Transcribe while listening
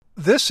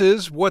This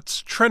is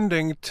what's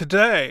trending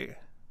today.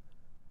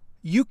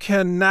 You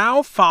can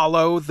now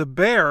follow the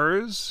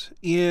bears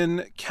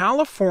in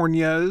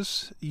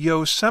California's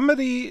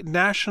Yosemite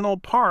National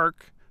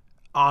Park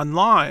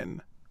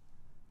online.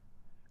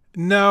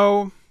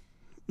 No,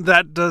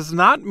 that does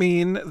not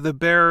mean the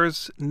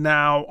bears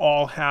now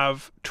all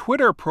have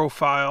Twitter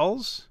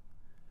profiles,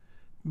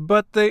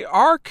 but they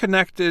are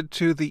connected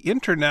to the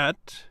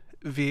internet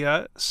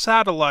via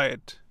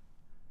satellite.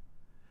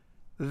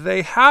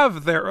 They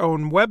have their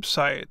own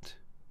website.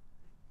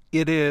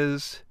 It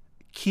is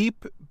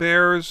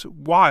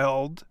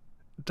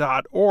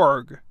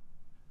keepbearswild.org.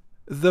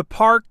 The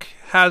park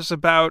has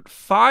about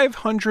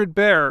 500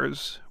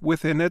 bears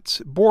within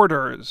its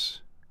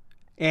borders,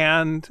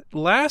 and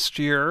last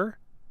year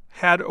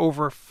had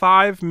over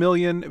 5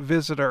 million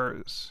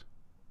visitors.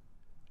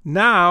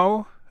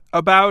 Now,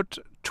 about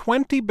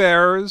 20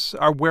 bears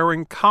are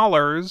wearing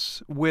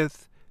collars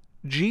with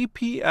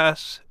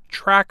GPS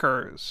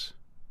trackers.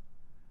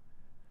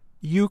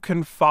 You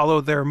can follow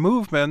their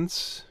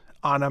movements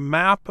on a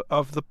map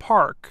of the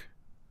park.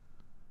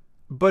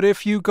 But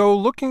if you go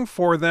looking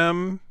for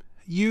them,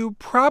 you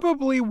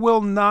probably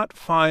will not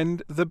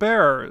find the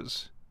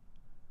bears.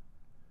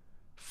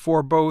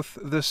 For both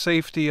the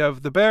safety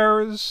of the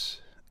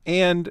bears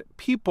and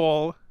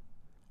people,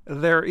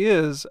 there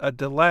is a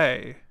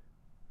delay.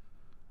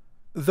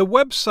 The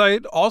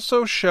website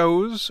also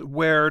shows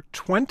where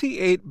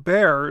 28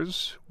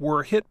 bears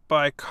were hit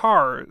by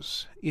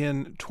cars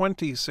in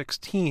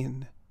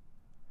 2016.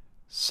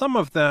 Some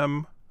of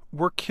them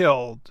were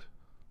killed.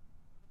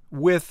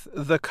 With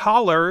the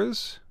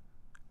collars,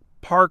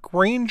 park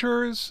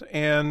rangers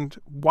and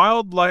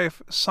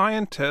wildlife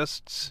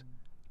scientists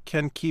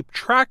can keep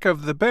track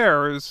of the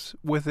bears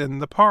within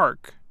the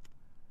park.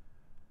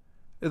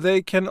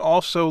 They can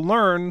also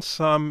learn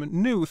some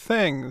new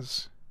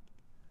things.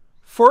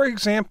 For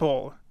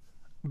example,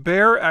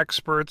 bear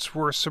experts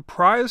were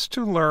surprised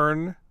to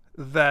learn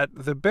that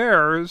the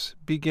bears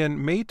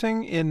begin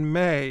mating in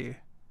May.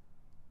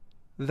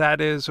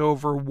 That is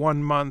over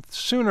 1 month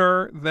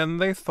sooner than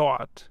they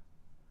thought.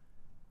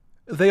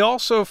 They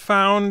also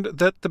found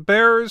that the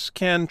bears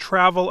can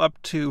travel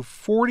up to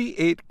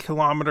 48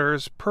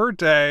 kilometers per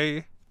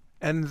day,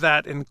 and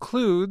that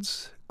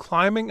includes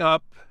climbing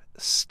up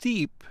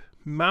steep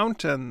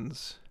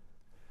mountains.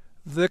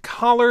 The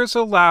collars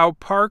allow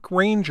park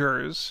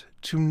rangers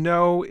to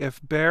know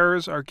if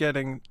bears are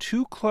getting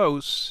too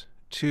close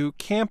to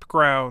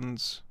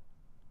campgrounds.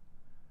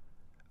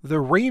 The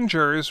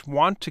rangers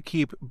want to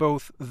keep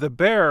both the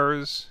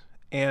bears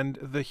and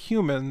the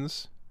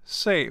humans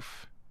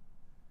safe.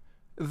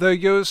 The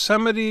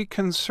Yosemite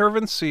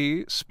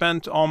Conservancy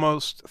spent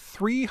almost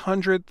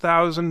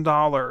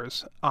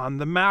 $300,000 on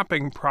the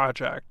mapping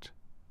project.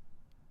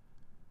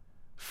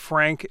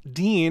 Frank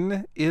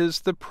Dean is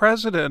the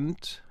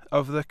president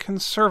of the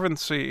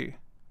Conservancy.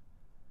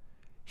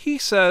 He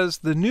says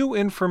the new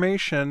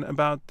information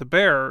about the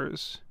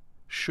bears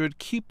should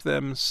keep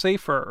them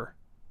safer.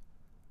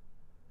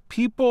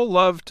 People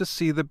love to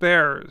see the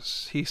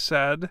bears, he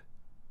said.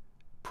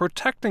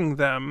 Protecting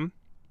them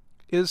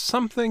is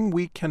something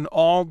we can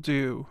all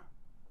do.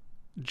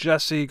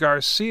 Jesse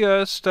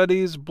Garcia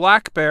studies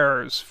black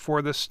bears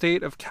for the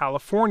state of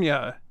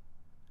California.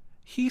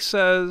 He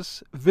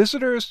says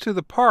visitors to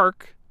the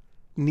park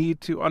need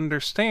to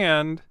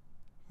understand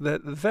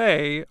that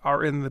they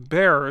are in the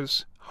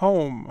bears'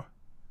 home.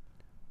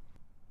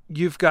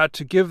 You've got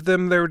to give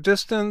them their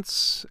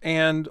distance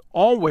and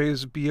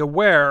always be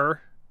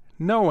aware,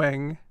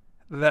 knowing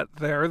that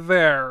they're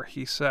there,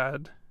 he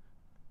said.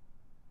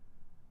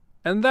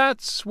 And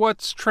that's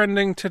what's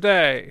trending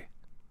today.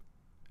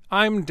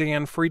 I'm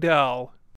Dan Friedel.